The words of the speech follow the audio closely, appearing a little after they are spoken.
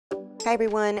Hi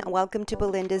everyone, welcome to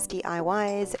Belinda's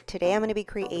DIYs. Today I'm going to be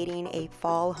creating a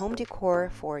fall home decor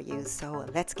for you, so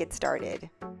let's get started.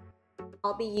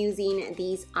 I'll be using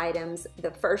these items.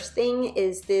 The first thing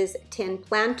is this tin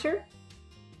planter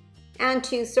and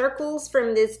 2 circles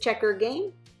from this checker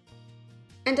game.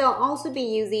 And I'll also be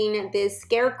using this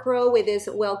scarecrow with this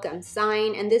welcome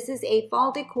sign, and this is a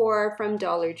fall decor from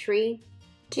Dollar Tree.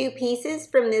 2 pieces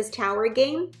from this tower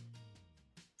game.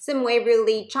 Some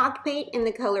Waverly chalk paint in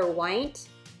the color white,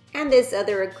 and this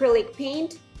other acrylic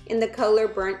paint in the color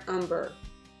burnt umber.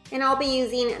 And I'll be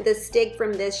using the stick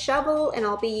from this shovel, and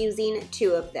I'll be using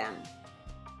 2 of them.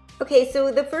 Okay,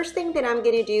 so the first thing that I'm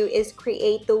gonna do is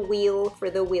create the wheel for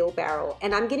the wheelbarrow,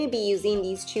 and I'm gonna be using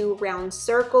these 2 round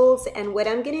circles, and what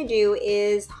I'm gonna do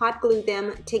is hot glue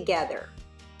them together.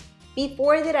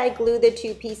 Before that I glue the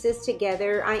 2 pieces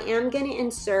together, I am going to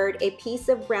insert a piece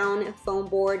of brown foam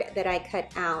board that I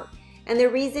cut out. And the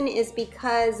reason is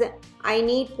because I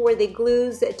need for the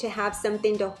glues to have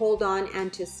something to hold on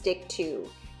and to stick to.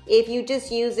 If you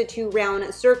just use the 2 round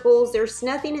circles, there's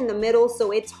nothing in the middle,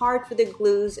 so it's hard for the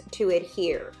glues to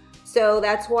adhere. So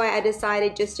that's why I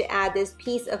decided just to add this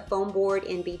piece of foam board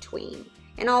in between.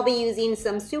 And I'll be using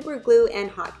some super glue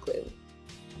and hot glue.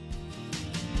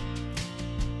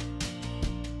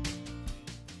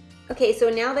 Okay, so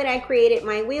now that I created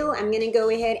my wheel, I'm gonna go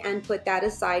ahead and put that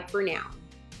aside for now.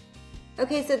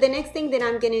 Okay, so the next thing that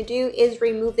I'm gonna do is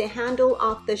remove the handle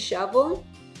off the shovel.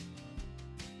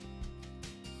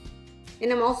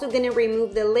 And I'm also gonna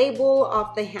remove the label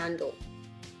off the handle.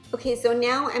 Okay, so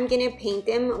now I'm gonna paint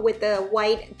them with the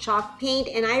white chalk paint,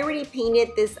 and I already painted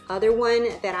this other one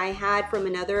that I had from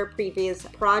another previous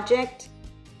project.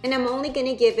 And I'm only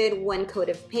gonna give it 1 coat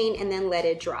of paint and then let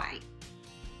it dry.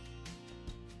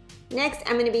 Next,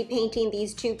 I'm going to be painting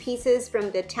these 2 pieces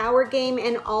from the tower game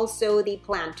and also the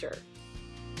planter.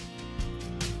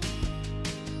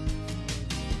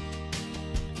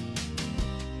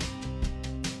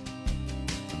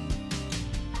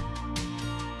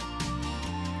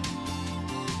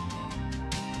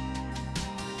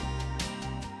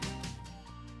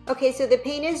 Okay, so the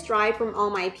paint is dry from all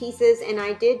my pieces, and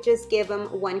I did just give them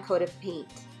 1 coat of paint.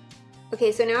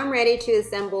 Okay, so now I'm ready to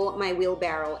assemble my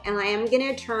wheelbarrow, and I am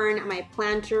gonna turn my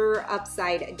planter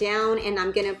upside down, and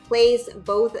I'm gonna place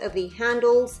both of the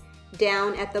handles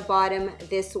down at the bottom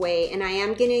this way, and I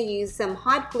am gonna use some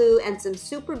hot glue and some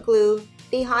super glue.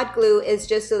 The hot glue is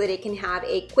just so that it can have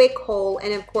a quick hold,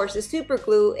 and of course the super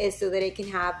glue is so that it can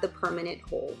have the permanent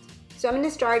hold. So I'm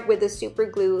gonna start with the super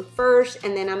glue first,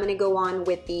 and then I'm gonna go on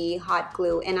with the hot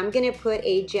glue, and I'm gonna put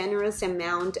a generous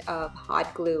amount of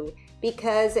hot glue.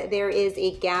 Because there is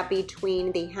a gap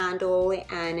between the handle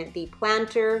and the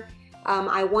planter,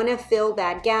 I want to fill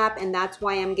that gap, and that's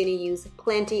why I'm going to use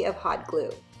plenty of hot glue.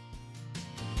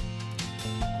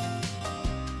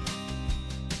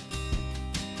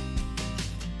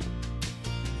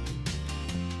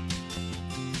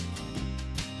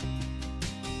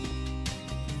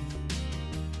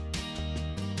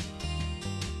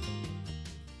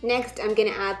 Next, I'm going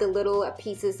to add the little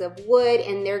pieces of wood,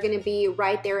 and they're going to be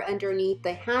right there underneath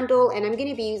the handle, and I'm going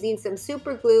to be using some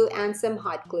super glue and some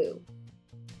hot glue.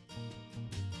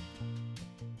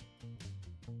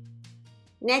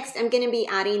 Next, I'm going to be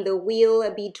adding the wheel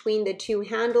between the 2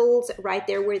 handles right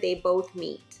there where they both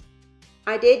meet.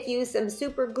 I did use some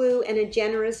super glue and a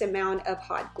generous amount of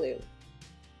hot glue.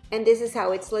 And this is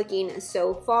how it's looking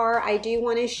so far. I do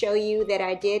want to show you that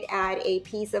I did add a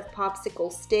piece of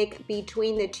popsicle stick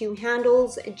between the 2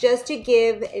 handles just to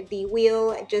give the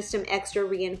wheel just some extra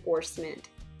reinforcement.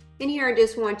 And here I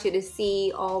just want you to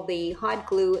see all the hot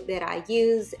glue that I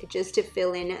used just to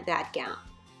fill in that gap.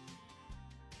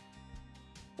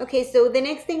 Okay, so the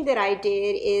next thing that I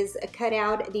did is cut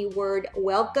out the word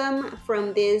welcome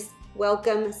from this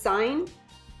welcome sign.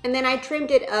 And then I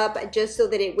trimmed it up just so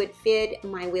that it would fit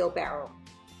my wheelbarrow.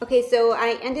 Okay, so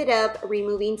I ended up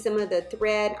removing some of the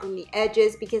thread on the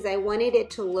edges because I wanted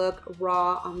it to look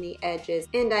raw on the edges.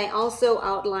 And I also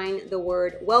outlined the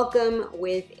word welcome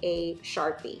with a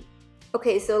Sharpie.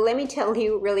 Okay, so let me tell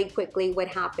you really quickly what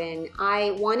happened.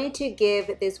 I wanted to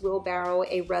give this wheelbarrow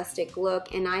a rustic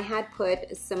look, and I had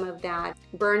put some of that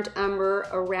burnt umber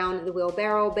around the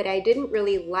wheelbarrow, but I didn't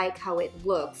really like how it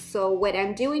looks. So what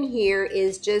I'm doing here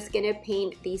is just gonna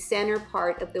paint the center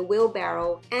part of the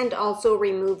wheelbarrow and also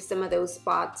remove some of those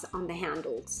spots on the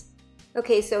handles.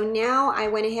 Okay, so now I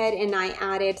went ahead and I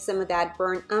added some of that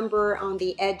burnt umber on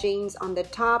the edgings on the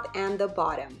top and the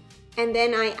bottom. And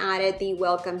then I added the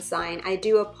welcome sign. I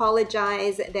do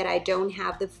apologize that I don't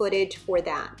have the footage for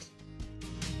that.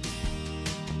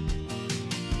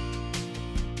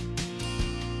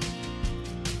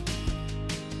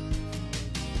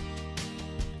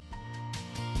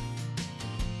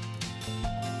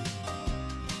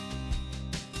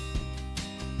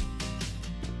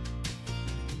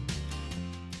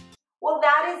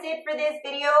 that is it for this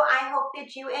video. I hope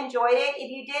that you enjoyed it. If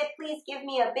you did, please give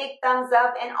me a big thumbs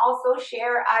up and also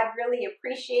share. I'd really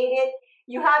appreciate it.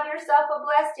 You have yourself a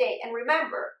blessed day. And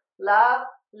remember, love,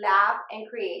 laugh, and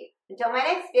create. Until my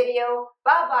next video,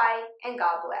 bye-bye and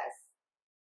God bless.